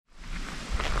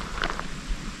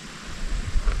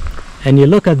and you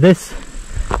look at this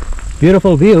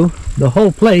beautiful view, the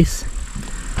whole place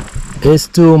is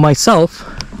to myself.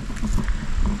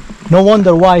 No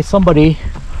wonder why somebody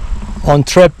on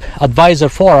Trip Advisor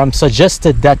Forum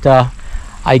suggested that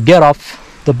I get off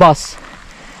the bus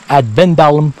at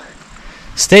Bindalm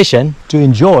station to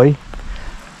enjoy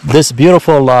this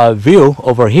beautiful view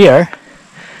over here,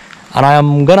 and I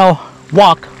am gonna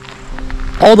walk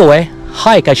all the way,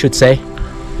 hike I should say,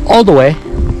 all the way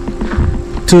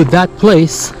to that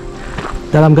place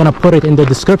that I'm gonna put it in the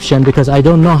description because I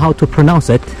don't know how to pronounce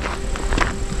it,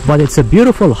 but it's a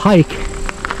beautiful hike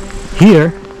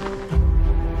here.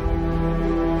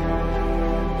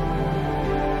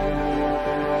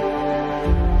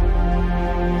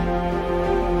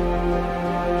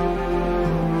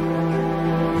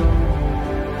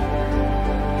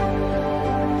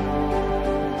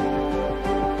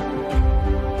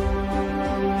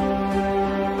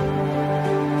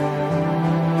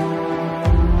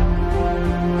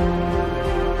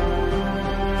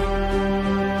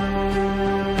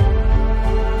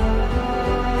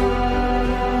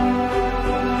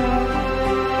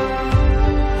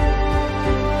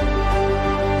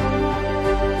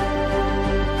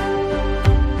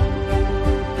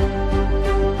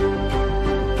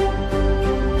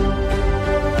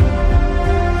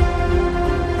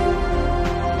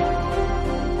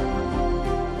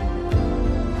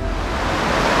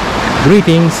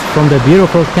 Greetings from the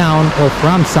beautiful town of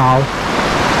Ramsau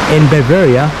in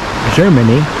Bavaria,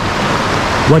 Germany.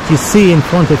 What you see in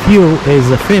front of you is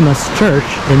a famous church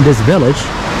in this village.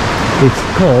 It's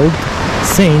called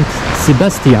Saint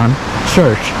Sebastian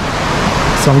Church.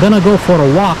 So I'm gonna go for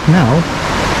a walk now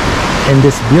in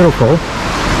this beautiful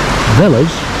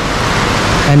village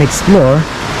and explore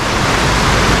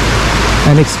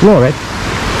it.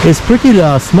 It's pretty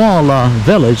small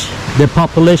village. The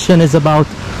population is about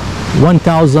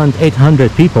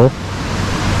 1,800 people.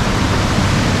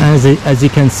 As you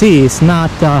can see, it's not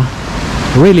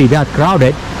really that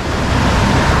crowded,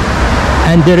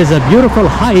 and there is a beautiful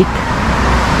hike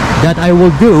that I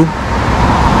will do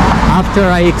after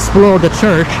I explore the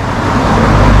church.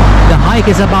 The hike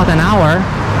is about an hour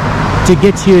to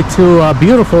get you to a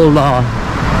beautiful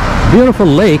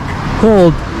lake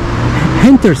called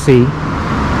Hintersee.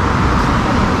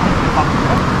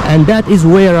 And that is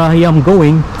where I am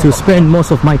going to spend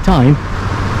most of my time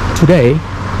today.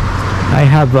 I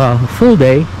have a full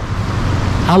day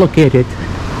allocated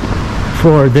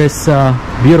for this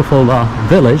beautiful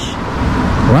village,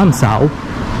 Ramsau.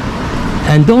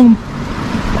 And don't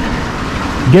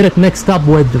get it mixed up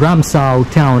with Ramsau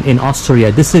town in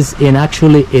Austria. This is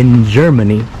actually in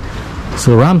Germany.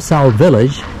 So Ramsau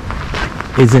village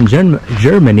is in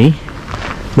Germany,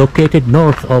 located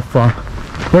north of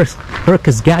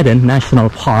Berchtesgaden National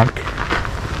Park.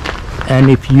 And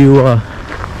if you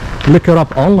look it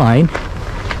up online,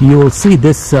 you will see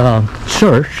this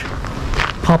church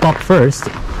pop up first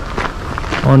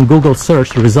on Google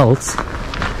search results,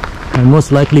 and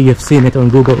most likely you've seen it on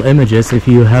Google Images if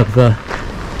you have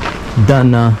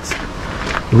done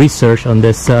research on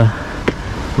this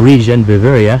region,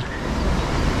 Bavaria.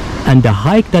 And the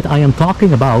hike that I am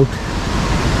talking about,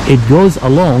 it goes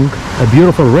along a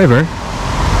beautiful river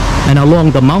and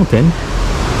along the mountain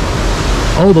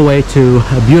all the way to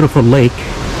a beautiful lake,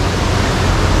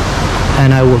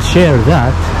 and I will share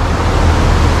that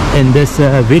in this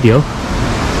video.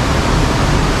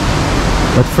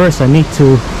 But first I need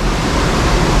to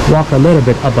walk a little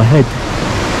bit up ahead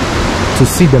to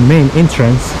see the main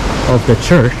entrance of the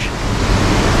church.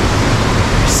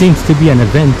 Seems to be an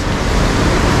event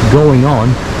going on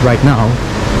right now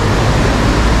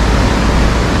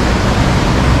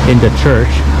in the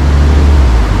church.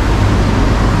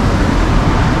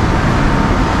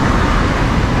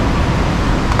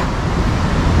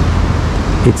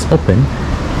 It's open.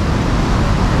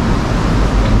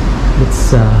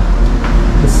 Let's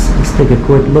take a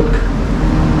quick look.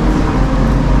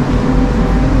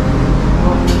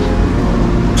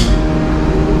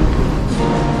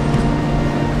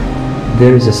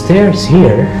 There is a stairs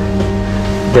here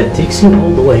that takes you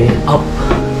all the way up.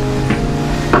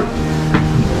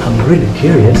 I'm really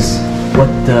curious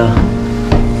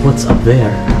what's up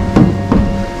there.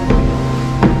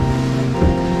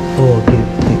 Oh,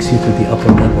 it takes you to the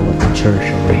upper level of the church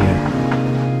over here.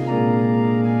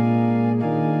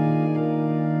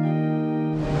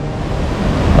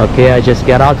 Okay, I just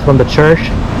got out from the church,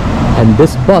 and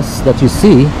this bus that you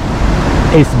see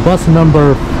is bus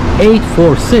number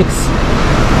 846.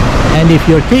 And if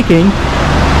you're taking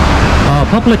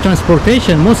public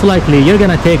transportation, most likely you're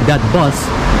gonna take that bus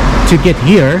to get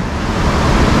here,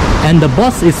 and the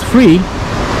bus is free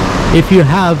if you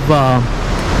have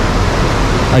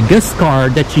a guest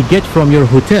card that you get from your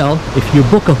hotel, if you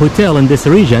book a hotel in this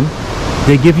region,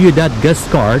 they give you that guest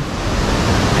card,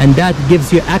 and that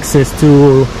gives you access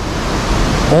to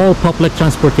all public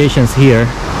transportations here.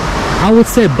 I would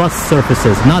say bus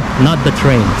services, not the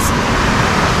trains.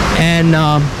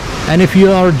 And if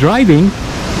you are driving,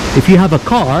 if you have a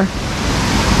car,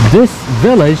 this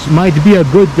village might be a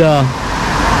good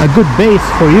base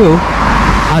for you,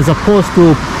 as opposed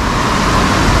to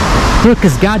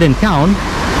Berchtesgaden town,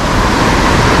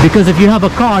 because if you have a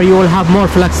car, you will have more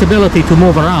flexibility to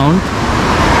move around.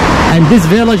 And this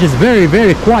village is very,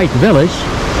 very quiet village.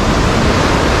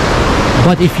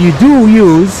 But if you do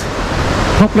use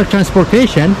public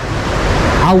transportation,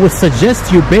 I would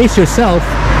suggest you base yourself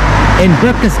in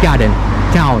Berchtesgaden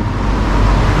town.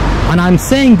 And I'm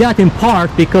saying that in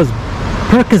part because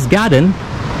Berchtesgaden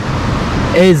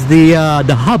is the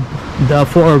hub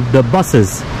for the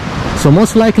buses. So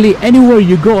most likely anywhere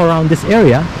you go around this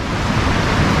area,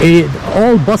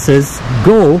 all buses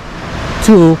go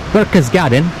to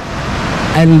Berchtesgaden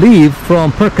and leave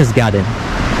from Berchtesgaden.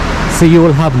 So you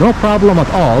will have no problem at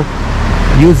all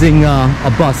using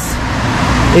a bus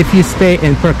if you stay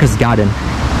in Berchtesgaden.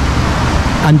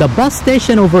 And the bus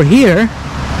station over here,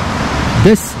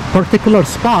 this particular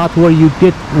spot where you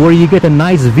get a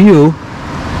nice view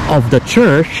of the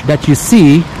church that you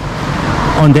see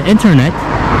on the internet,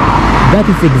 that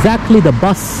is exactly the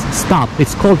bus stop.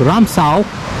 It's called Ramsau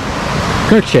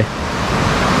St,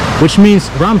 which means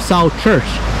Ramsau Church.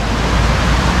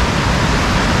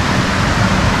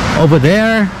 Over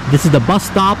there, this is the bus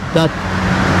stop that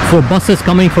for buses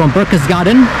coming from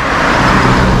Berchtesgaden,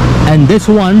 and this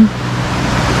one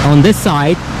on this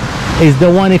side is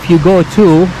the one if you go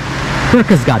to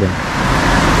Berchtesgaden.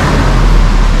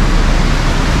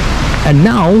 And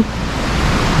now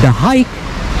the hike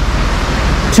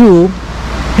to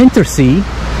Hintersee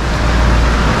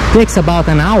takes about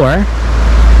an hour,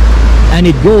 and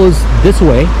it goes this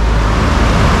way.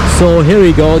 So here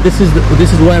we go. This is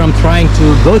where I'm trying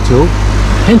to go to,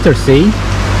 Hintersee.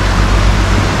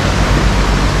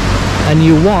 And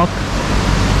you walk,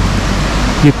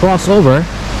 you cross over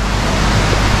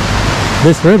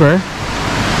this river,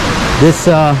 this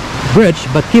bridge,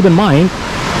 but keep in mind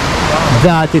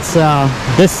that it's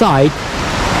this side.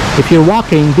 If you're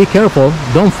walking, be careful,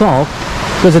 don't fall,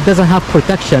 because it doesn't have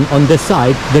protection on this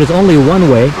side. There is only one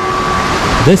way,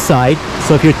 this side.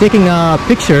 So if you're taking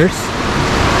pictures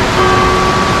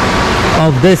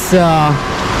of this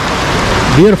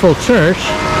beautiful church,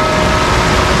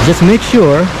 just make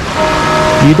sure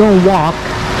you don't walk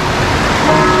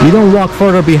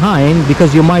further behind,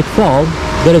 because you might fall.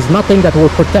 There is nothing that will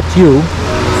protect you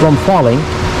from falling.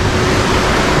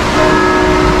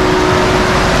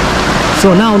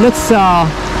 So now let's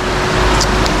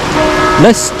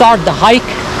start the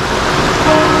hike.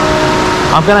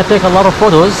 I'm gonna take a lot of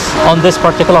photos on this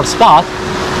particular spot.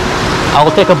 I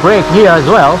will take a break here as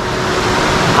well,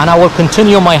 and I will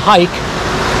continue my hike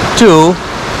to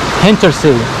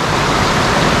Hintersee.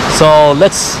 So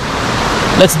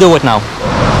let's do it now.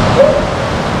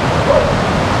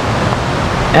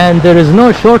 And there is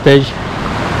no shortage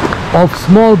of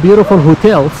small beautiful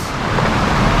hotels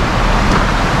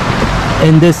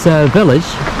in this village,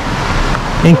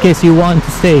 in case you want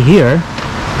to stay here,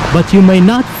 but you may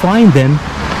not find them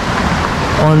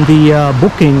on the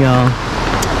booking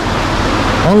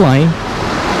online.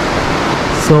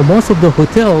 So most of the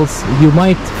hotels you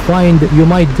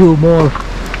might do more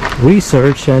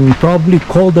research and probably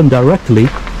call them directly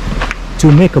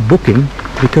to make a booking,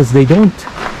 because they don't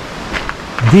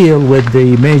deal with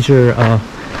the major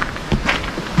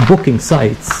booking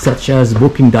sites such as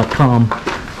booking.com,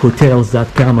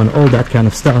 hotels.com, and all that kind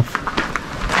of stuff.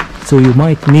 So you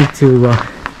might need to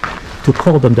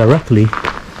call them directly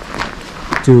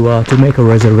to make a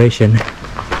reservation.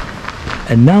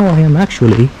 And now I am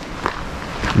actually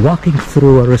walking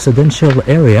through a residential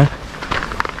area,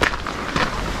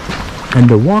 and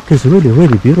the walk is really,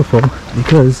 really beautiful,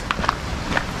 because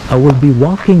I will be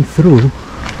walking through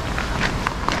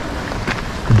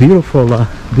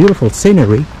beautiful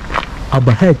scenery up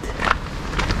ahead,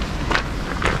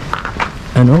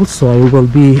 and also I will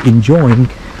be enjoying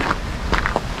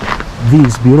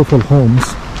these beautiful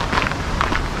homes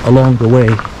along the way.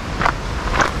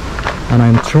 And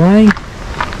I'm trying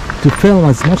to film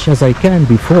as much as I can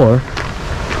before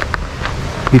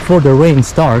the rain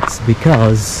starts,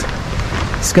 because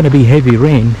it's gonna be heavy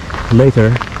rain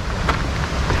later.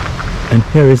 And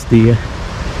here is the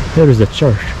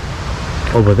church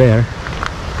over there.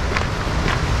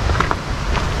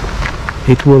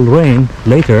 It will rain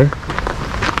later,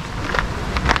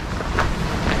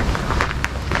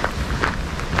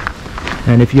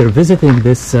 And if you're visiting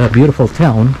this beautiful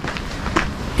town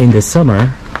in the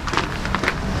summer,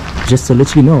 just to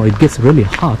let you know, it gets really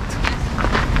hot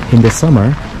in the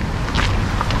summer,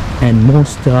 and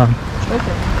most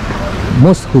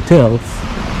hotels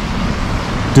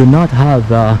do not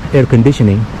have air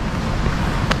conditioning.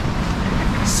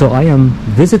 So I am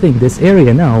visiting this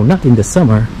area now, not in the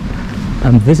summer.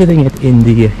 I'm visiting it in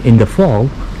the fall,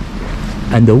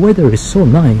 and the weather is so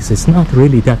nice. It's not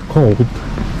really that cold,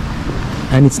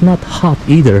 and it's not hot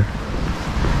either.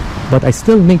 But I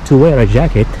still need to wear a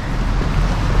jacket.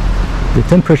 The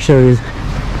temperature is,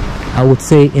 I would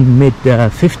say, in mid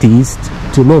 50s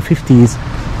to low 50s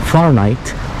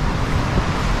Fahrenheit.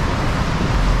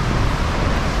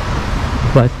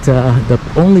 But the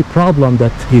only problem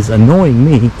that is annoying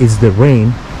me is the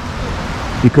rain,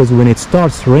 because when it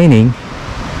starts raining,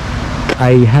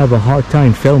 I have a hard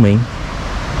time filming,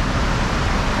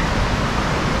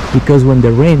 because when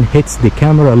the rain hits the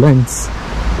camera lens,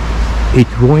 it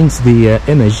ruins the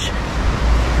image.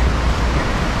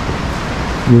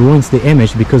 It ruins the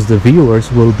image because the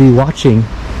viewers will be watching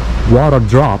water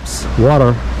drops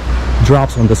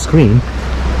on the screen,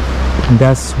 and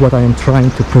that's what I am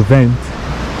trying to prevent.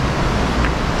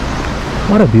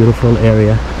 What a beautiful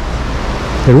area.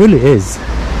 It really is.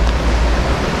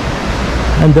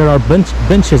 And there are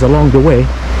benches along the way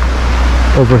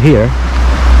over here.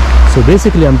 So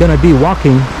basically I'm gonna be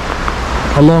walking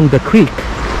along the creek.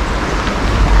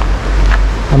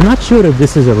 I'm not sure if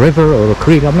this is a river or a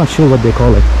creek. I'm not sure what they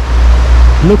call it.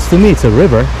 It looks to me it's a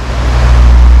river.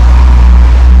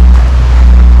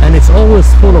 And it's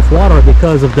always full of water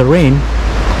because of the rain,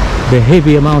 the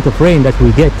heavy amount of rain that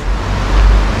we get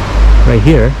right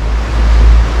here.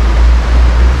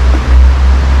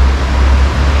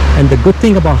 And the good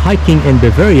thing about hiking in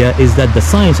Bavaria is that the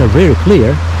signs are very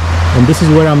clear, and this is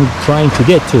where I'm trying to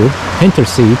get to,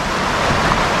 Hintersee.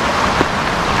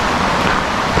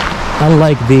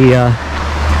 Unlike the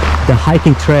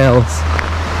hiking trails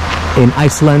in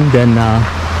Iceland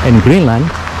and Greenland,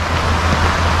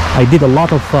 I did a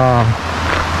lot of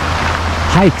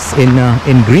hikes in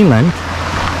Greenland.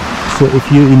 So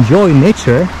if you enjoy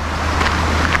nature,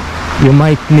 you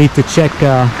might need to check,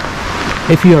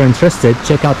 if you are interested,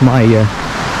 check out my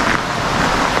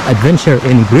adventure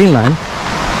in Greenland.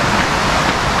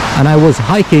 And I was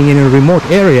hiking in remote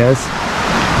areas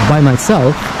by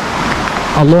myself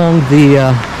along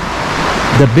the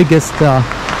biggest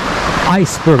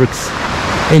icebergs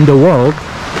in the world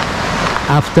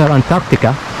after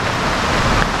Antarctica.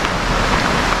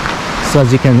 So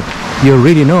as you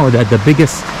already know that the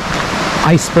biggest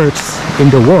icebergs in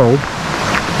the world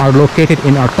are located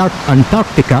in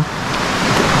Antarctica,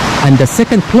 and the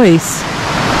second place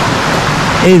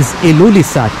is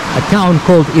Ilulissat, a town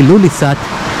called Ilulissat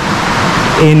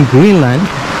in Greenland,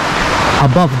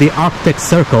 above the Arctic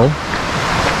Circle,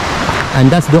 and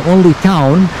that's the only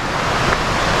town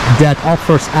that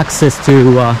offers access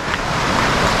to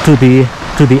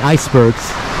the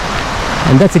icebergs.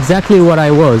 And that's exactly what I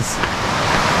was,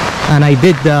 and I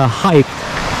did hike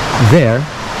there.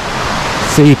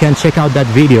 So you can check out that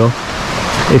video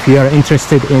if you are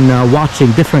interested in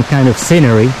watching different kind of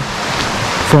scenery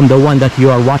from the one that you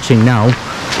are watching now.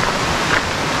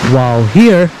 While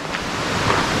here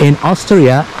in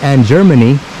Austria and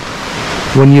Germany,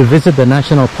 when you visit the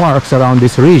national parks around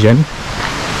this region,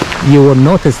 you will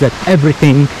notice that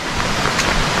everything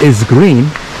is green.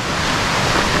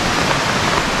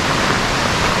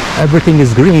 Everything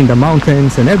is green, the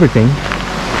mountains and everything,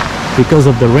 because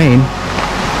of the rain.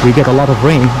 We get a lot of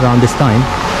rain around this time.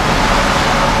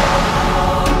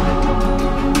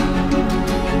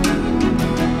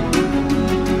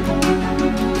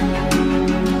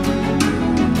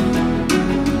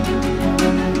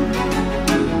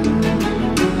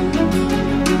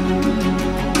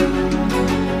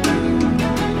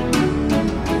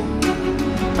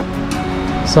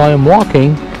 So I'm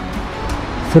walking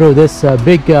through this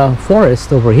big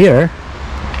forest over here.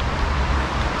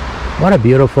 What a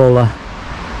beautiful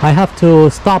I have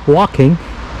to stop walking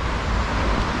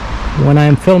when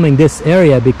I'm filming this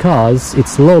area because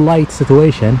it's low light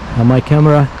situation, and my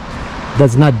camera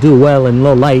does not do well in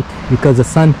low light because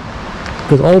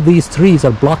all these trees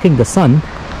are blocking the sun,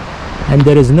 and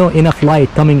there is no enough light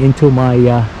coming into my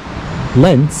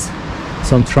lens.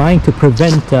 So I'm trying to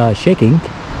prevent shaking,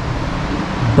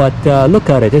 but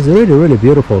look at it, it's really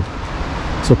beautiful.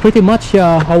 So pretty much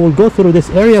I will go through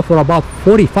this area for about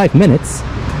 45 minutes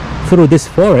through this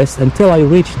forest until I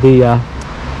reach the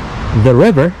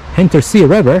river, Hintersee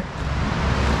River,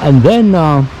 and then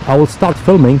I will start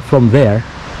filming from there.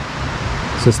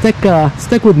 So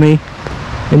stick with me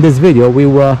in this video. We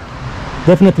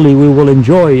definitely we will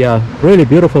enjoy really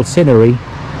beautiful scenery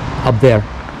up there.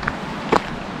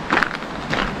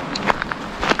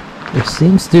 There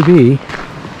seems to be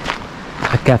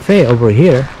a cafe over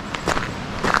here,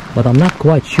 but I'm not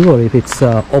quite sure if it's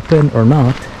open or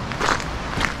not.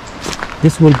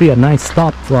 This will be a nice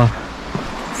stop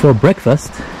for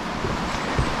breakfast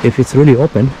if it's really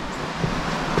open,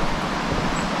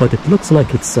 but it looks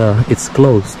like it's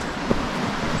closed.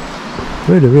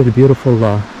 Really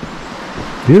beautiful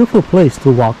beautiful place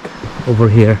to walk over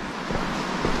here.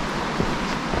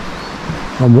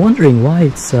 I'm wondering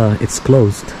why it's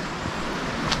closed,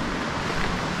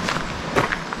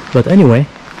 but anyway,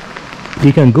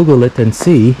 you can Google it and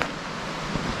see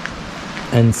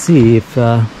if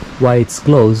why it's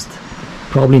closed.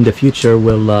 Probably in the future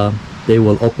they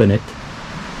will open it,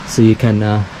 so you can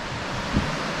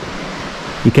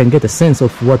get a sense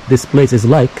of what this place is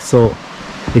like. So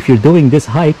if you're doing this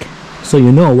hike, so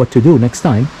you know what to do next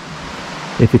time.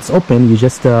 If it's open, you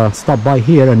just stop by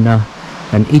here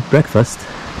and eat breakfast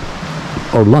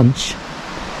or lunch.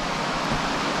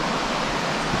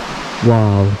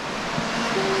 Wow,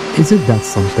 isn't that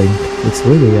something? It's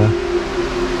really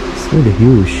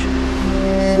huge.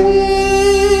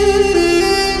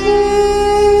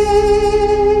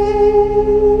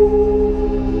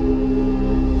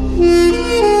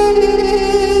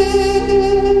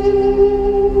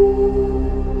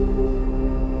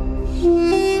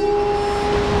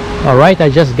 Alright, I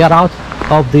just got out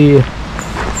of the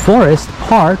forest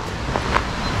part,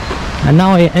 and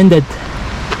now I ended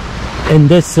in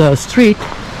this street,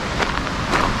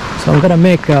 so I'm gonna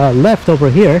make a left over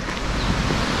here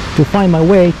to find my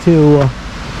way to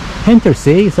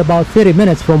Hintersee. It's about 30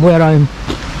 minutes from where I'm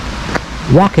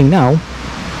walking now.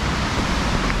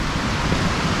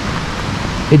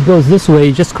 It goes this way,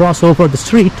 you just cross over the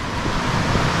street,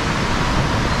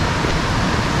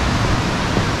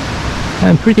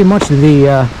 and pretty much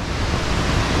the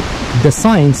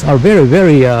signs are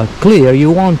very clear.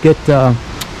 You won't get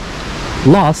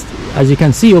lost. As you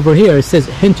can see over here, it says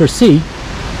Hintersee,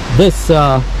 this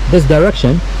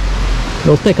direction.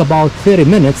 It'll take about 30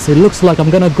 minutes. It looks like I'm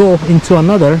gonna go into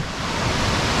another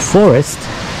forest.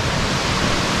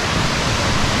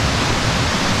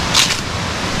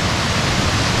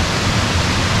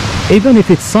 Even if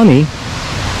it's sunny,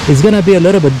 it's gonna be a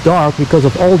little bit dark because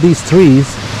of all these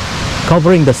trees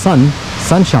covering the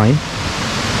sunshine.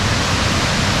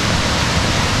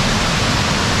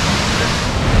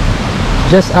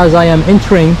 Just as I am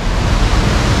entering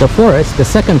the forest, the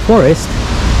second forest,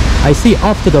 I see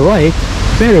off to the right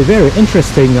very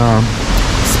interesting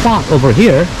spot over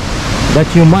here that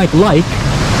you might like.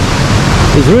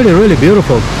 It's really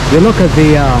beautiful. You look at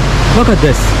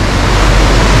this.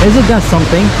 Isn't that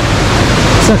something?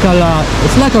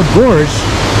 It's like a gorge.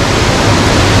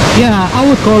 Yeah, I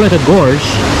would call it a gorge.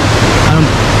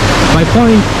 If I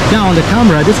point down the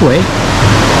camera this way,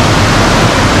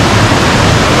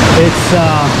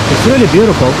 it's really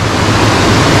beautiful.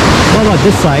 What about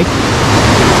this side?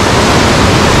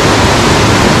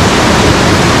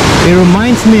 It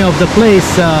reminds me of the place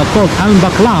called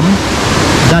Almerlebnisbus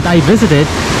that I visited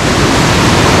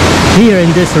here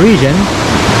in this region,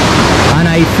 and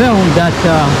I filmed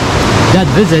that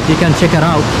visit. You can check it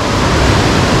out.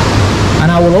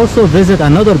 And I will also visit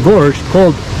another gorge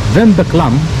called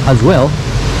Bindalm as well,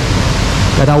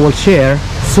 that I will share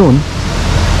soon.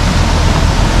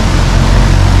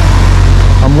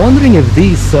 I'm wondering if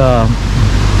these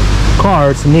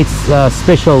cars need a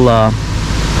special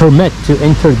permit to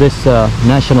enter this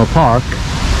national park.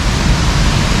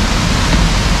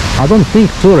 I don't think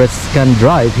tourists can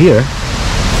drive here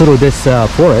through this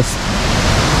forest.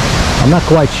 I'm not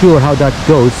quite sure how that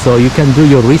goes, so you can do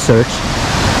your research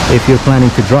if you're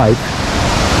planning to drive.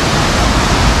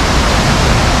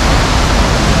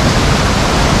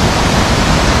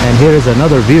 And here is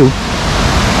another view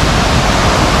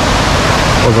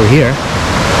over here.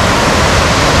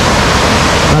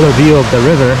 Another view of the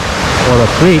river or a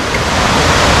creek.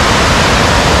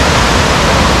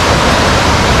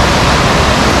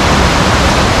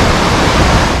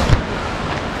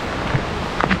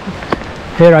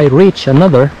 Here I reach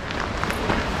another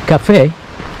cafe.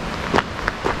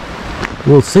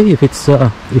 We'll see if it's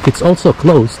also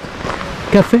closed.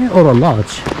 Cafe or a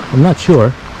lodge, I'm not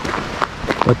sure,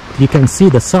 but you can see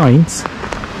the signs,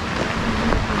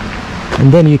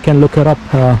 and then you can look it up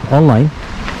online.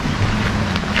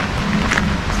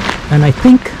 And I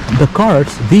think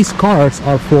these cars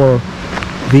are for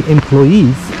the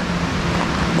employees,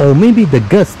 or maybe the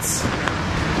guests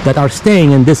that are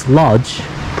staying in this lodge,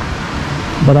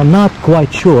 but I'm not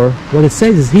quite sure. What it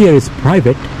says here is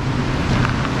private,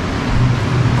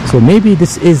 So maybe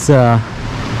this is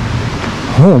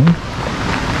home,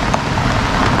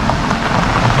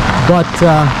 but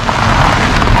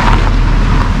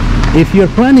if you're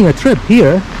planning a trip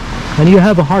here and you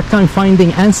have a hard time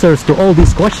finding answers to all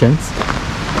these questions,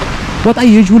 what I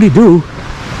usually do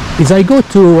is I go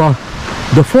to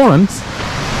the forums,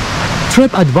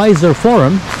 TripAdvisor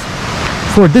forum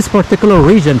for this particular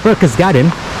region, Berchtesgaden,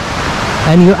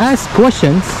 and you ask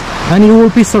questions and you will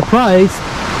be surprised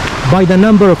by the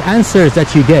number of answers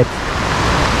that you get.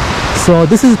 So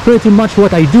this is pretty much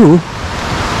what I do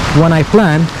when I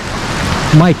plan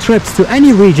my trips to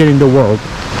any region in the world.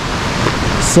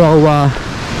 So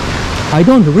I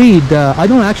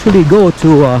don't actually go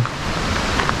to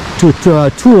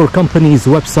tour companies'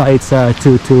 websites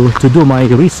to do my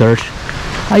research.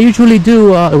 I usually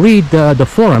do read the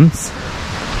forums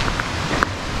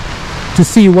to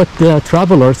see what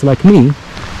travelers like me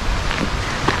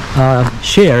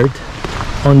shared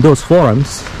on those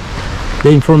forums.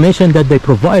 The information that they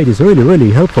provide is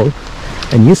really helpful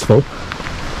and useful.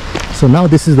 So now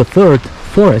this is the third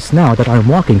forest now that I'm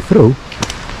walking through,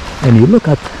 and you look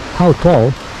at how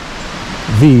tall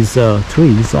these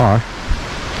trees are.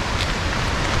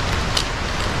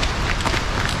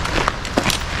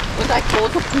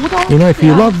 You know, if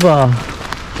you love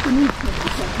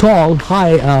tall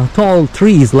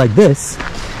trees like this,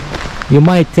 you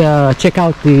might check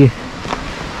out the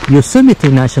Yosemite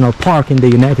National Park in the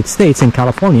United States, in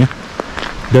California,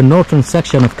 the northern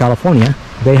section of California.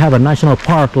 They have a national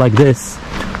park like this,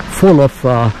 full of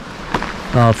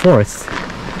forests,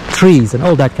 trees, and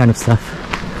all that kind of stuff.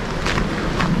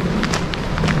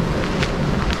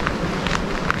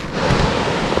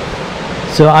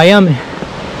 So I am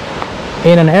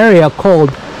in an area called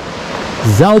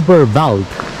Zauberwald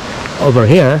over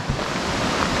here.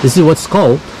 This is what's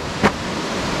called.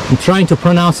 I'm trying to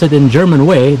pronounce it in German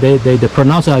way. They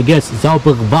pronounce it, I guess,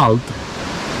 Zauberwald.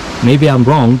 Maybe I'm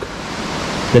wrong.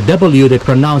 The W they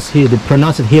pronounce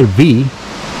it here V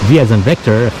as in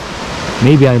Victor.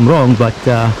 Maybe I'm wrong, but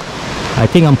I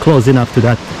think I'm close enough to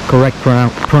that correct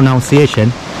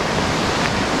pronunciation.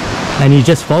 And you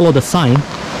just follow the sign.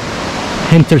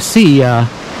 Hintersee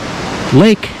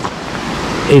Lake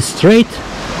is straight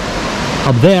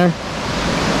up there,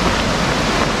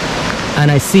 and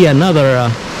I see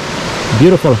another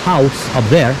beautiful house up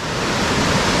there.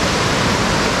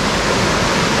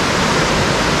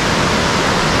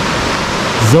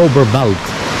 Zauberwald.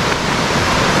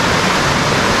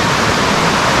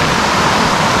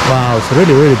 Wow, it's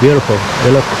really beautiful.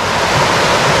 Hey, look.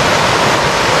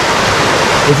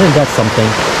 Isn't that something?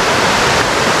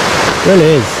 Really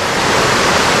is.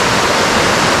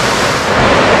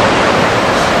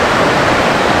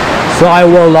 So I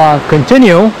will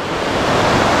continue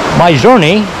my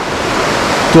journey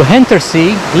to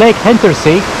Hintersee, Lake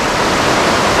Hintersee.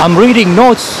 I'm reading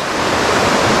notes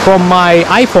from my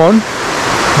iPhone,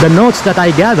 the notes that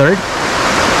I gathered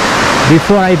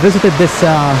before I visited this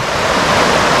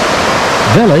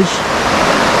village.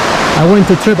 I went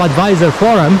to TripAdvisor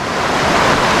forum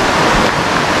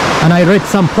and I read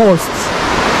some posts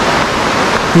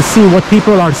to see what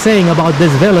people are saying about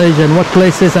this village and what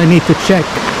places I need to check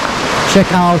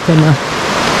out and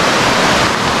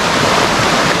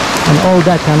all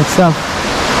that kind of stuff.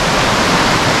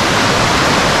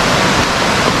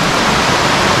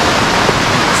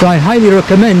 So I highly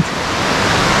recommend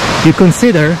you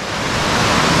consider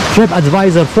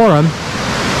TripAdvisor forum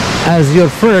as your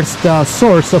first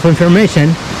source of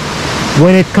information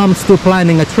when it comes to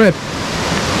planning a trip.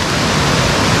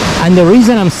 And the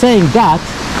reason I'm saying that,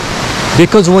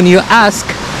 because when you ask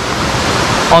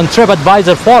on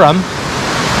TripAdvisor forum,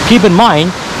 keep in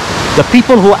mind the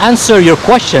people who answer your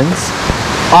questions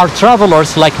are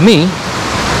travelers like me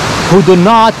who do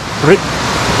not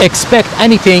expect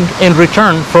anything in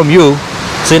return from you.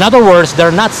 So in other words,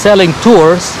 they're not selling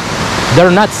tours,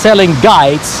 they're not selling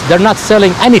guides, they're not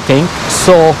selling anything.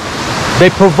 So they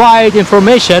provide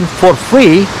information for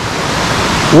free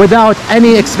without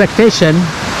any expectation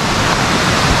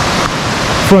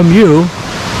from you.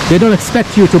 They don't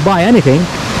expect you to buy anything.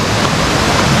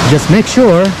 Just make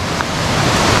sure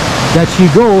that you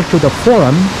go to the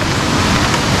forum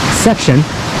section,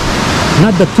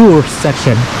 not the tour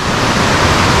section.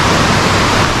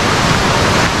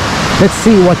 Let's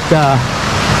see what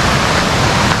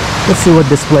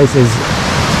this place is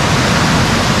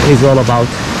all about.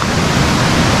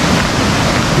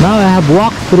 Now I have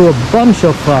walked through a bunch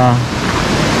of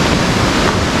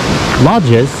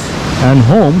lodges and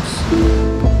homes.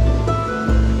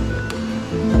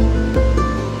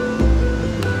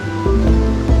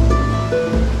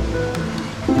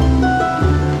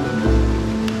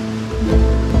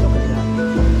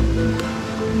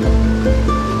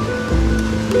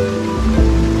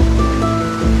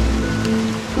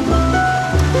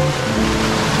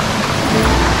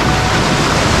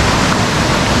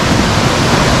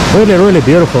 Really, really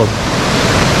beautiful.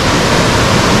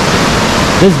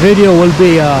 This video will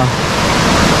be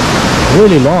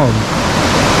really long,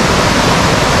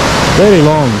 very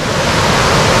long.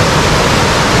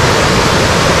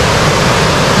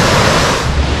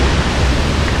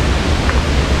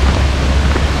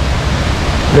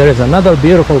 There is another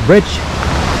beautiful bridge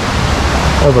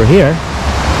over here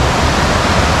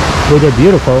with a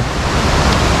beautiful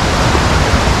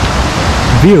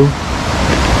view,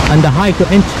 and the hike to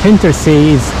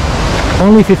Hintersee is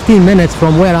only 15 minutes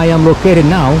from where I am located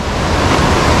now,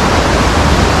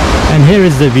 and here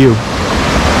is the view.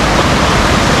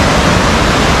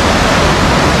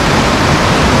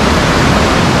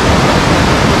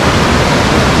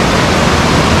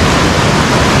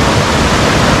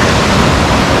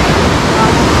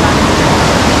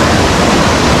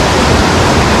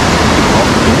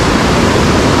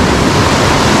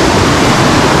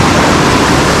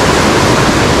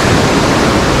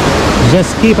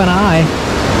 Just keep an eye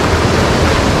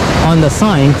on the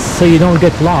signs so you don't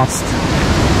get lost,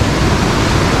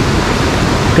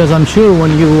 because I'm sure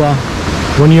when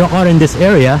you are in this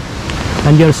area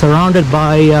and you're surrounded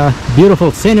by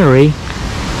beautiful scenery,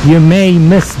 you may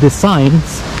miss the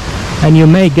signs and you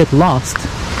may get lost.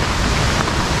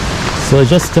 So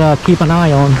just keep an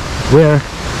eye on where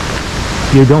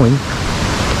you're going.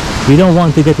 You don't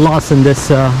want to get lost in this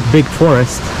big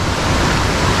forest,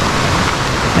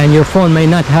 and your phone may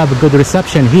not have a good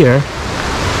reception here.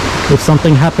 If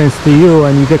something happens to you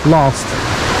and you get lost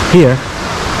here,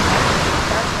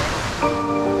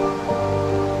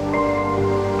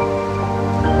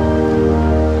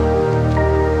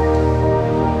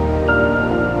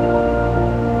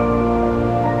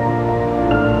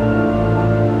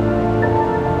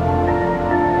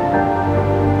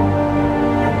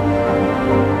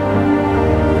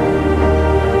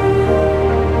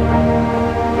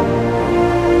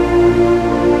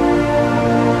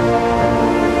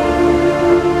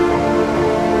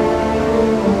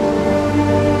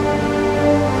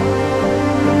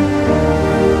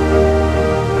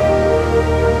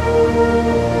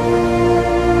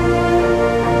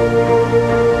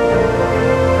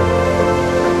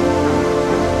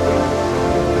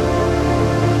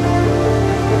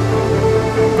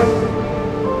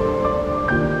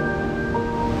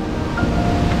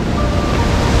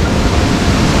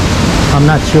 I'm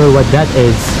not sure what that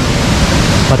is,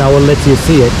 but I will let you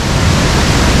see it.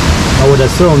 I would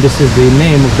assume this is the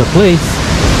name of the place,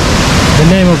 the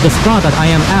name of the spot that I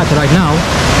am at right now.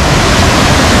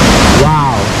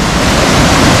 Wow!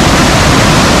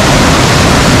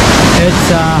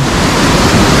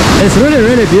 It's really,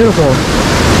 really beautiful.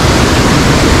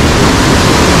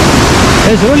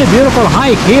 It's a really beautiful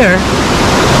hike here.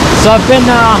 So I've been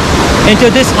into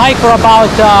this hike for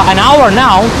about an hour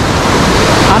now,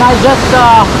 and I just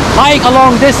hike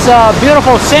along this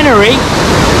beautiful scenery.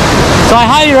 So I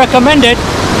highly recommend it.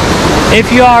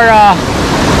 If you are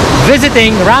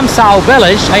visiting Ramsau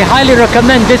village, I highly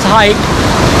recommend this hike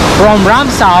from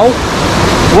Ramsau,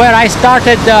 where I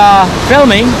started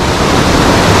filming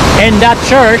in that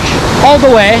church, all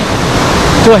the way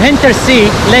to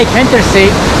Hintersee, Lake Hintersee.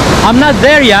 I'm not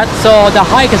there yet, so the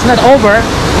hike is not over.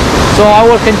 So I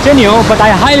will continue, but I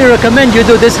highly recommend you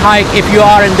do this hike if you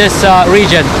are in this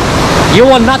region. You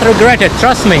will not regret it,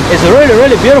 trust me. It's a really,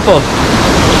 really beautiful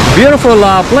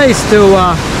place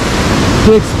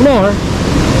to explore,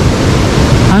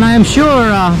 and I am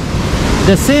sure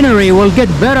the scenery will get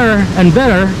better and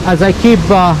better as I keep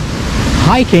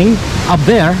hiking up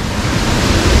there.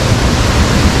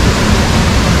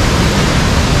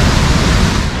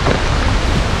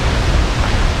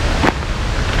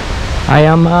 I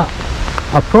am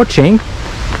approaching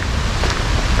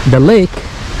the lake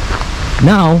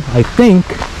now. I think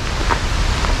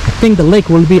the lake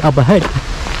will be up ahead.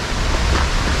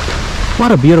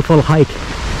 What a beautiful hike.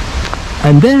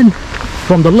 And then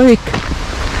from the lake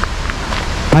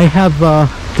I have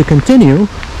to continue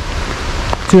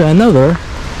to another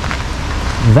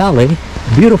valley,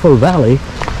 beautiful valley.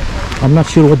 I'm not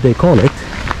sure what they call it,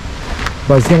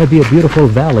 but it's gonna be a beautiful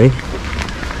valley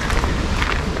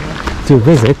to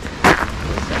visit.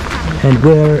 And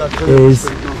where is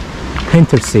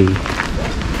Hintersee?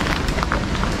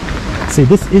 See,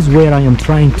 this is where I am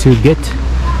trying to get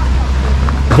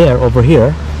there, over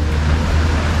here,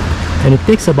 and it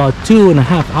takes about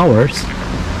 2.5 hours,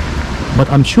 but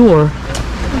I'm sure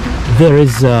there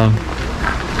is a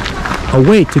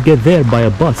way to get there by a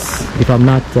bus, if I'm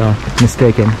not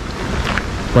mistaken.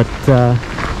 But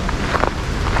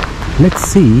let's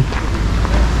see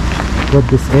what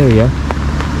this area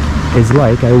is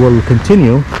like. I will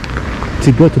continue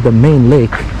to go to the main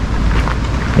lake.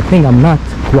 I think I'm not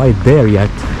quite there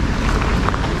yet.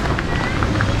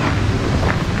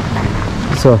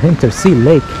 So Hintersee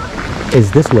Lake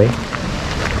is this way,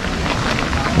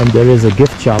 and there is a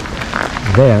gift shop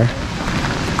there,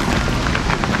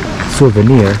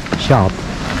 souvenir shop.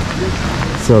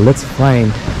 So let's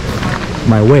find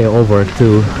my way over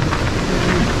to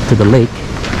the lake.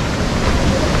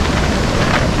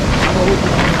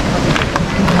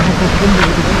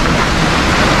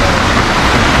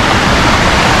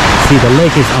 See, the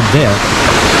lake is up there.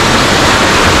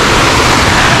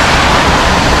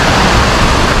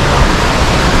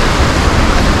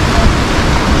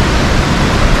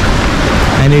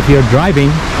 And if you're driving,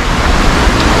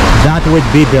 that would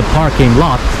be the parking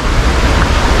lot.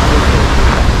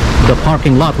 The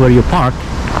parking lot where you park.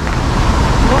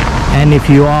 And if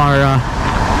you are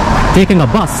taking a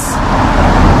bus,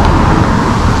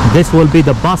 this will be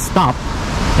the bus stop.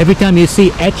 Every time you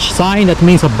see H sign, that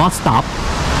means a bus stop.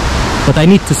 But I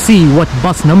need to see what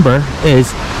bus number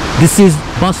is. This is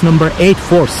bus number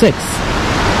 846.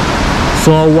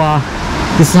 So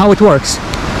this is how it works.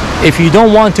 If you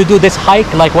don't want to do this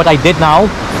hike like what I did now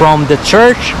from the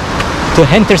church to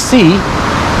Hintersee,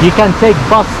 you can take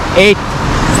bus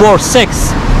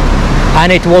 846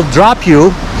 and it will drop you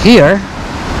here.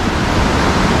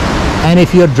 And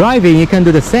if you're driving, you can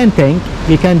do the same thing.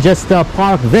 You can just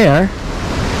park there,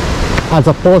 as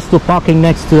opposed to parking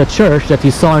next to the church that you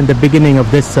saw in the beginning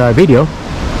of this video.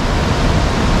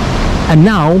 And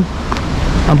now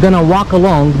I'm gonna walk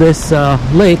along this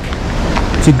lake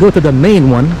to go to the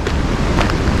main one.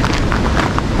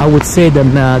 I would say the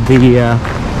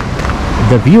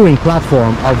viewing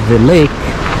platform of the lake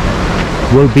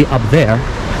will be up there.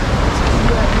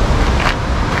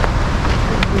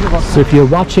 So if you're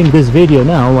watching this video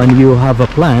now and you have a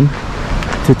plan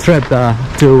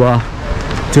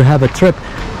to have a trip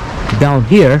down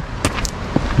here,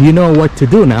 you know what to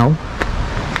do now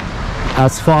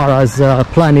as far as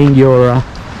planning your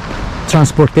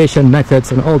transportation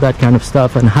methods and all that kind of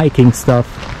stuff, and hiking stuff.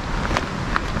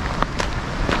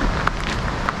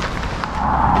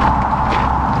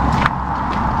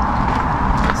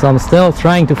 So I'm still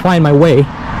trying to find my way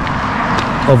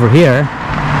over here,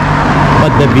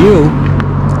 but the view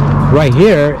right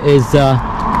here is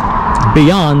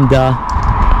beyond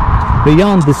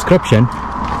description.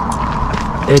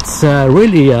 It's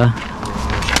really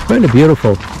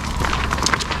beautiful,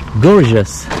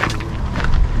 gorgeous.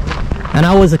 And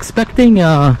I was expecting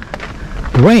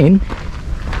rain,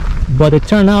 but it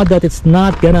turned out that it's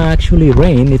not gonna actually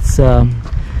rain. It's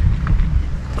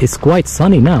quite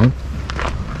sunny now,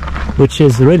 which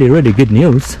is really good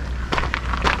news,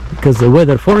 because the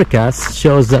weather forecast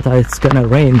shows that it's gonna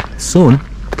rain soon.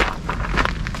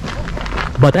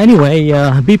 But anyway,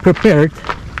 be prepared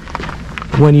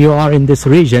when you are in this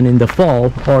region in the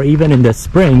fall or even in the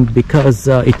spring, because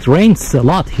it rains a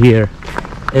lot here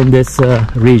in this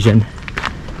region.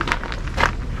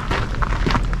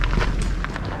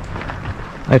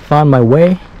 I found my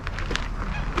way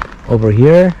over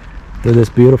here to this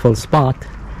beautiful spot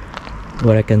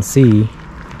where I can see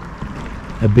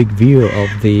a big view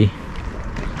of the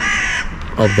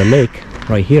lake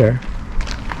right here.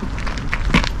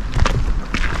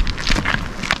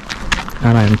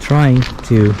 And I'm trying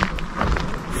to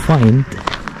find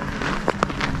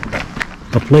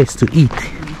a place to eat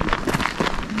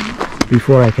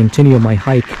before I continue my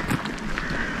hike.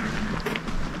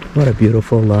 What a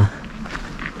beautiful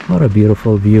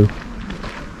view.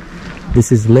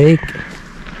 This is Lake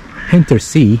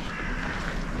Hintersee,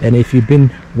 and if you've been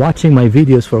watching my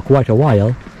videos for quite a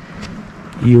while,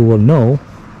 you will know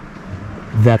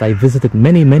that I visited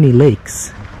many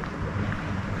lakes,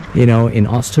 you know, in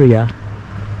Austria,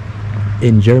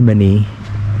 in Germany,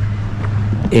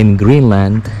 in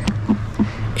Greenland,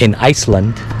 in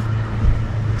Iceland.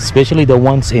 Especially the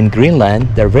ones in Greenland,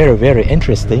 they're very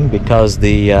interesting, because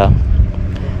the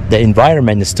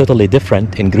environment is totally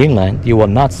different in Greenland. You will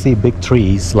not see big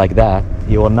trees like that.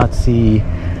 You will not see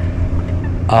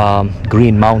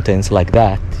green mountains like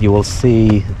that. You will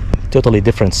see totally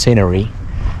different scenery.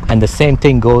 And the same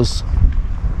thing goes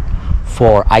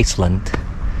for Iceland.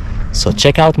 So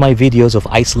check out my videos of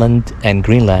Iceland and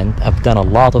Greenland. I've done a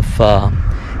lot of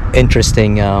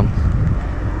interesting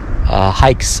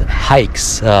hikes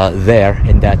there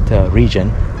in that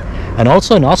region. And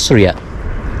also in Austria,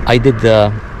 I did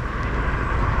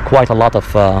quite a lot of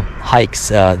hikes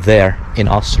there in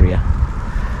Austria.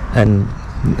 And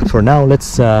for now,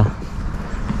 let's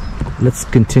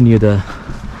continue the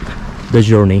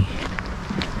journey.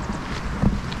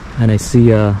 And I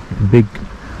see a big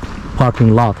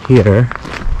parking lot here,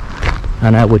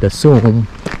 and I would assume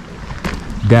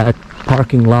that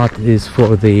parking lot is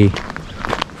for the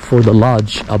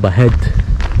lodge up ahead.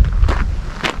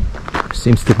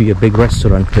 Seems to be a big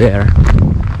restaurant there.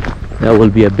 That will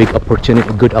be a big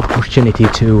opportunity, good opportunity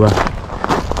to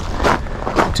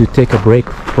take a break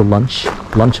for lunch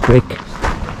break.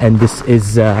 And this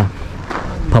is a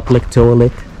public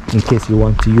toilet in case you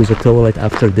want to use a toilet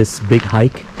after this big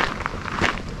hike.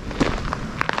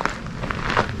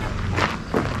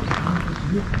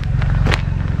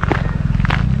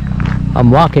 I'm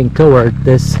walking toward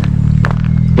this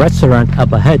restaurant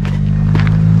up ahead.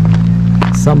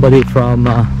 Somebody from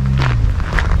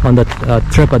on the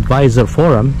TripAdvisor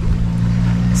forum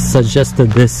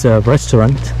suggested this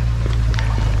restaurant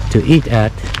to eat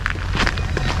at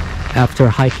after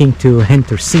hiking to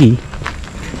Hintersee,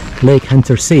 Lake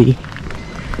Hintersee,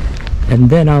 and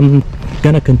then I'm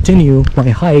gonna continue my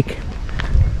hike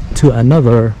to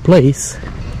another place.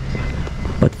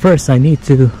 But first I need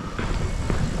to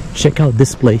check out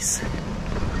this place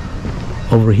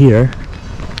over here.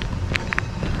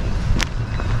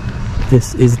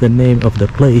 This is the name of the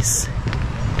place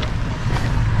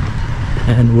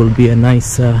and will be a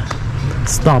nice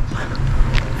stop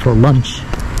for lunch.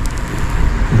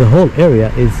 The whole area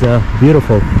is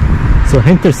beautiful. So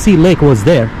Hintersee Lake was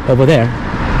there, over there.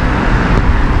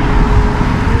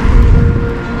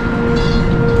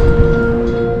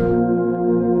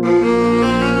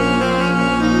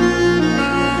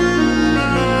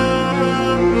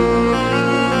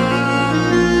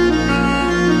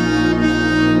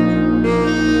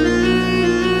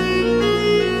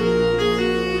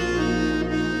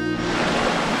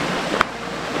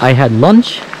 I had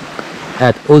lunch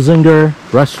at Auzinger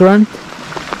restaurant,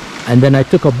 and then I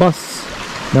took a bus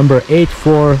number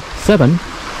 847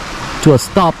 to a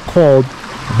stop called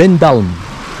Bindalm,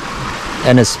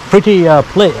 and it's pretty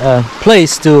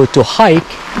place to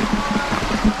hike.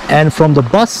 And from the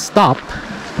bus stop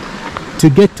to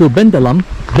get to Bindalm,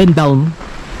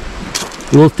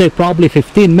 it will take probably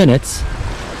 15 minutes.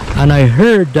 And I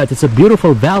heard that it's a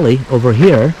beautiful valley over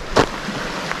here,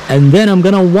 and then I'm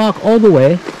gonna walk all the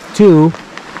way to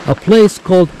a place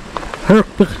called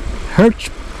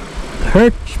Hirschbichl.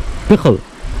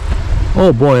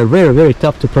 Oh boy, very, very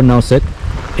tough to pronounce it.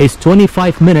 It's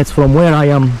 25 minutes from where I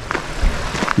am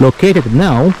located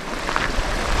now.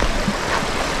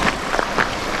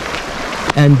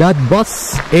 And that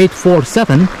bus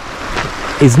 847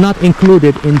 is not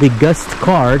included in the guest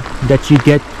card that you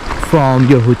get from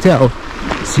your hotel.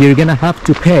 So you're gonna have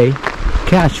to pay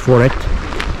cash for it.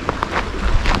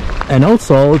 And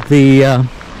also the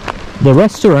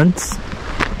restaurants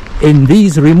in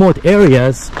these remote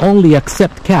areas only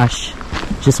accept cash.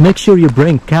 Just make sure you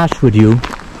bring cash with you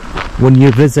when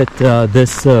you visit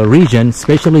this region,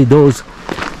 especially those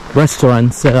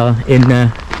restaurants in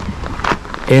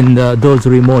those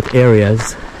remote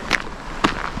areas.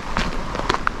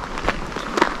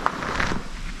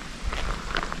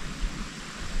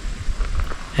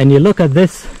 And you look at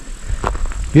this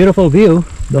beautiful view.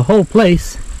 The whole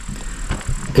place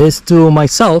is to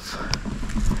myself.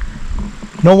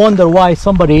 No wonder why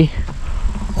somebody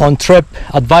on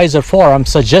TripAdvisor forum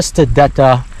suggested that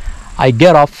I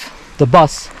get off the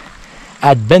bus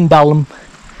at Bindalm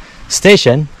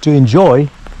station to enjoy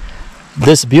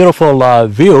this beautiful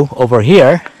view over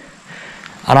here.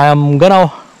 And I'm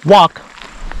gonna walk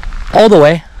all the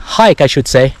way, hike I should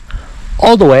say,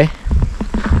 all the way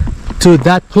to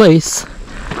that place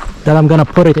that I'm gonna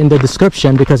put it in the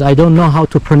description because I don't know how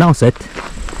to pronounce it.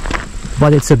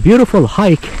 But it's a beautiful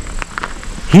hike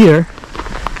here,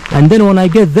 and then when I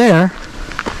get there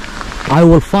I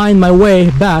will find my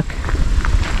way back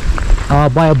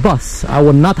by a bus. I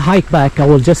will not hike back, I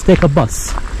will just take a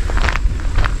bus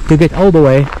to get all the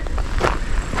way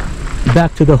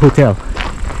back to the hotel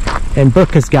in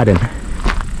Berchtesgaden.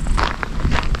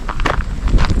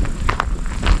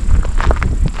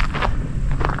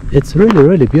 It's really,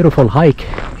 really beautiful hike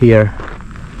here.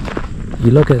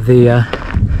 You look at the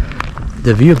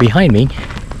view behind me,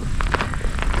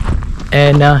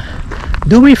 and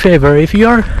do me a favor, if you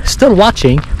are still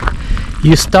watching,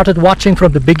 you started watching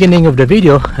from the beginning of the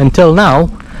video until now,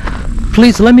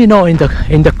 please let me know in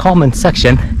the comment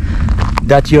section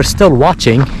that you're still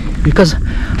watching, because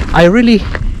I really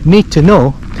need to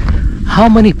know how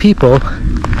many people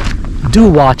do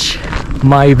watch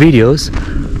my videos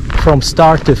from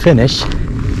start to finish.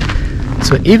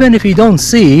 So even if you don't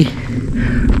see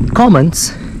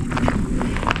comments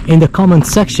in the comment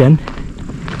section,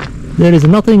 there is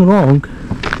nothing wrong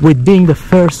with being the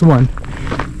first one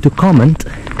to comment.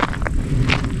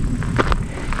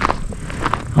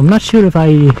 I'm not sure if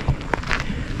I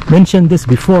mentioned this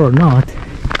before or not.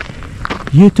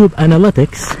 YouTube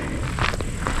analytics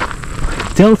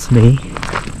tells me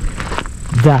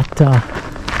that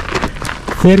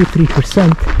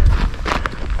 33%,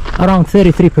 around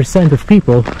 33% of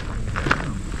people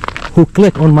who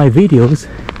click on my videos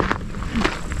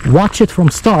watch it from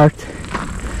start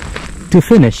to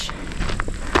finish,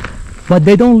 but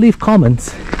they don't leave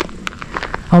comments.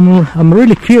 I'm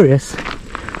really curious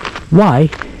why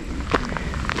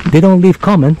they don't leave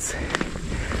comments.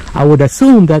 I would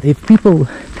assume that if people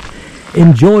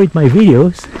enjoyed my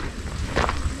videos,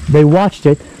 they watched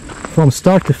it from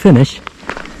start to finish.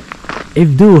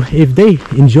 If they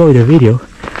enjoy the video,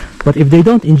 but if they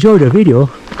don't enjoy the video,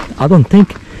 I don't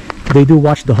think they do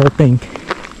watch the whole thing.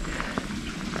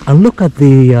 And look at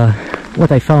the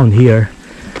what I found here.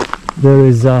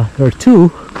 There are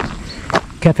two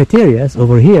cafeterias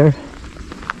over here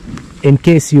in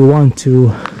case you want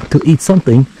to eat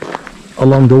something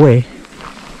along the way.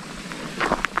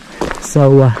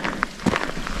 So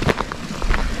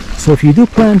if you do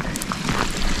plan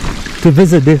to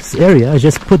visit this area,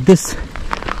 just put this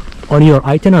on your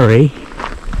itinerary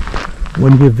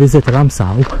when you visit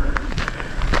Ramsau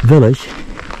village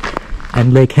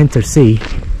and Lake Hintersee.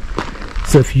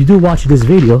 So if you do watch this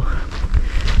video,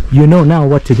 you know now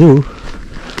what to do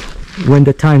when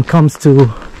the time comes to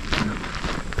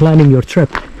planning your trip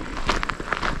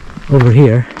over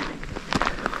here.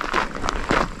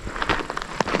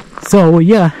 So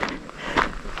yeah,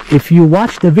 if you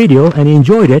watched the video and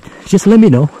enjoyed it, just let me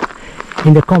know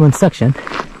in the comment section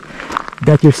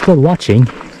that you're still watching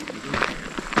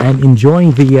and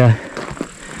enjoying the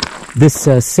this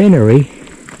scenery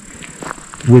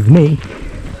with me.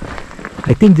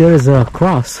 I think there is a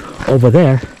cross over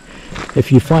there.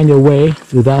 If you find your way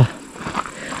to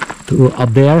up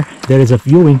there, there is a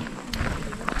viewing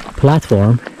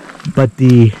platform, but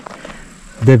the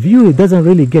view doesn't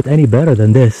really get any better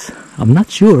than this. I'm not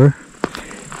sure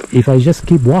if I just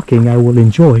keep walking I will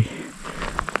enjoy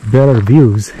better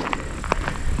views.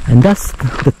 And that's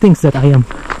the things that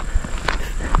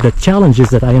the challenges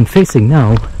that I am facing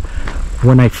now.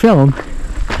 When I film,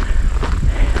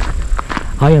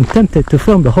 I am tempted to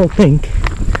film the whole thing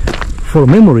for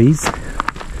memories,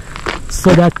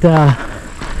 so that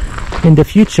in the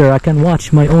future I can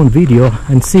watch my own video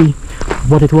and see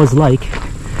what it was like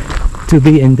to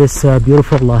be in this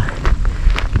beautiful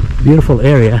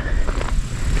area.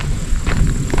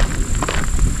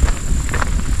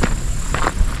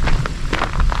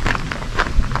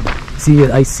 See,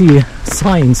 I see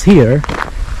signs here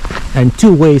and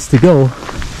two ways to go.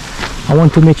 I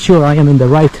want to make sure I am in the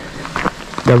right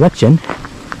direction.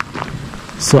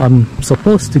 So I'm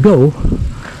supposed to go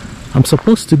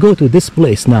to this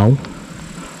place now,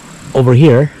 over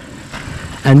here,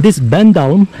 and this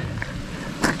Bindalm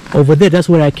over there, that's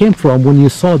where I came from when you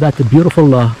saw that beautiful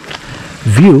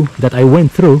view that I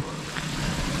went through.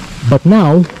 But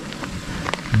now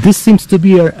this seems to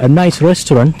be a nice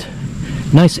restaurant,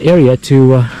 nice area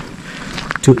to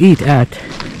eat at.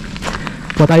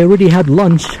 But I already had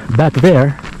lunch back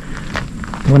there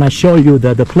when I show you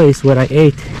the place where I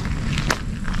ate,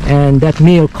 and that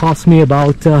meal cost me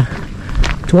about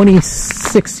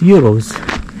 26 euros.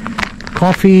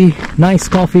 Coffee, nice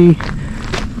coffee,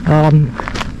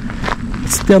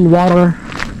 still water,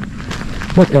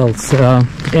 what else,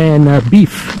 and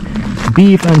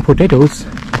beef and potatoes,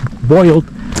 boiled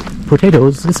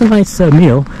potatoes. It's a nice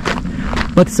meal,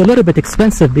 but it's a little bit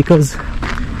expensive because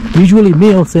usually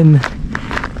meals in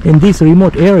these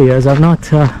remote areas are not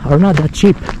that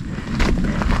cheap.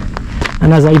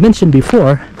 And as I mentioned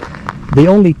before, they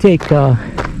only take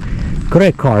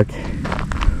credit card.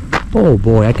 Oh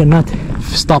boy, I cannot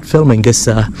stop filming this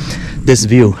this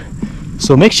view.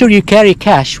 So make sure you carry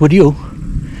cash with you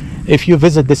if you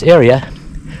visit this area,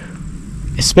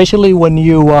 especially when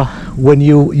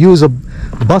you use a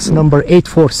bus number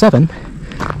 847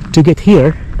 to get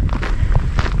here.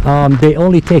 They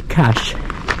only take cash.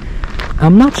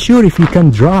 I'm not sure if you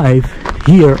can drive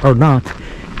here or not,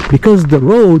 because the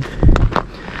road,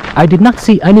 I did not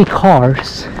see any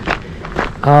cars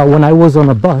when I was on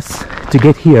a bus to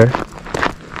get here.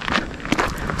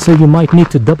 So you might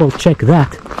need to double check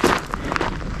that.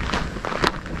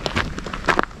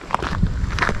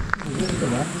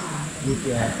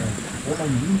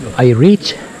 I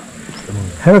reach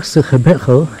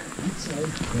Hirschbichl.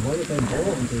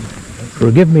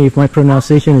 Forgive me if my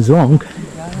pronunciation is wrong.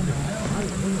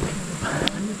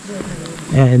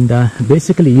 And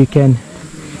basically you can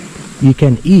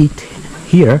eat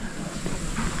here,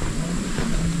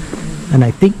 and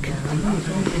I think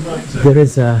there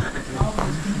is a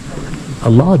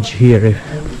lodge here,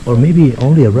 or maybe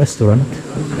only a restaurant,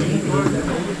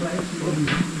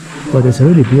 but it's a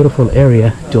really beautiful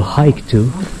area to hike to.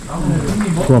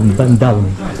 from Bindalm.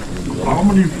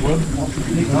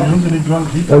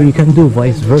 Or you can do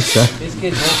vice versa.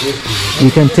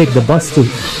 You can take the bus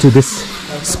to this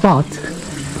spot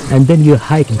and then you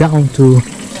hike down to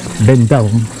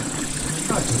Bindalm.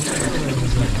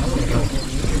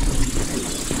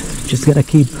 Just gonna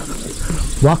keep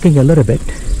walking a little bit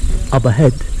up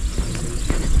ahead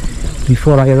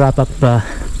before I wrap up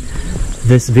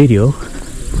this video.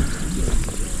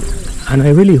 And I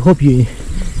really hope you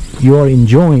are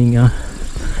enjoying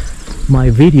my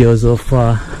videos of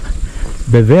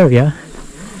Bavaria,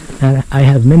 and I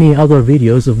have many other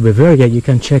videos of Bavaria. You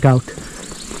can check out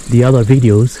the other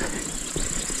videos,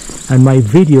 and my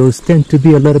videos tend to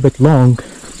be a little bit long,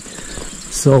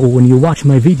 so when you watch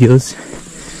my videos,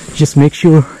 just make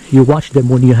sure you watch them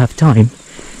when you have time.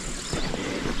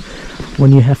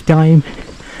 When you have time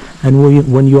and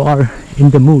when you are in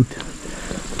the mood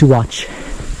to watch.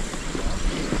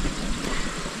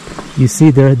 You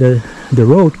see there the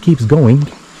road keeps going.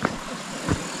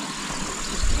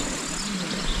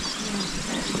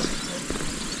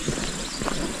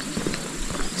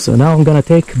 So now I'm gonna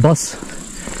take bus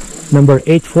number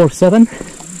 847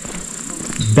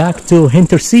 back to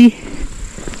Hintersee,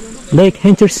 Lake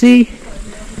Hintersee,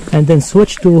 and then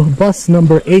switch to bus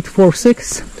number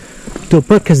 846 to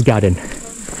Berchtesgaden,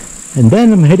 and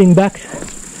then I'm heading back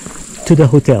to the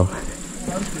hotel.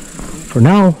 For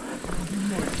now,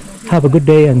 have a good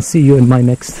day and see you in my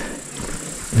next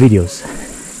videos.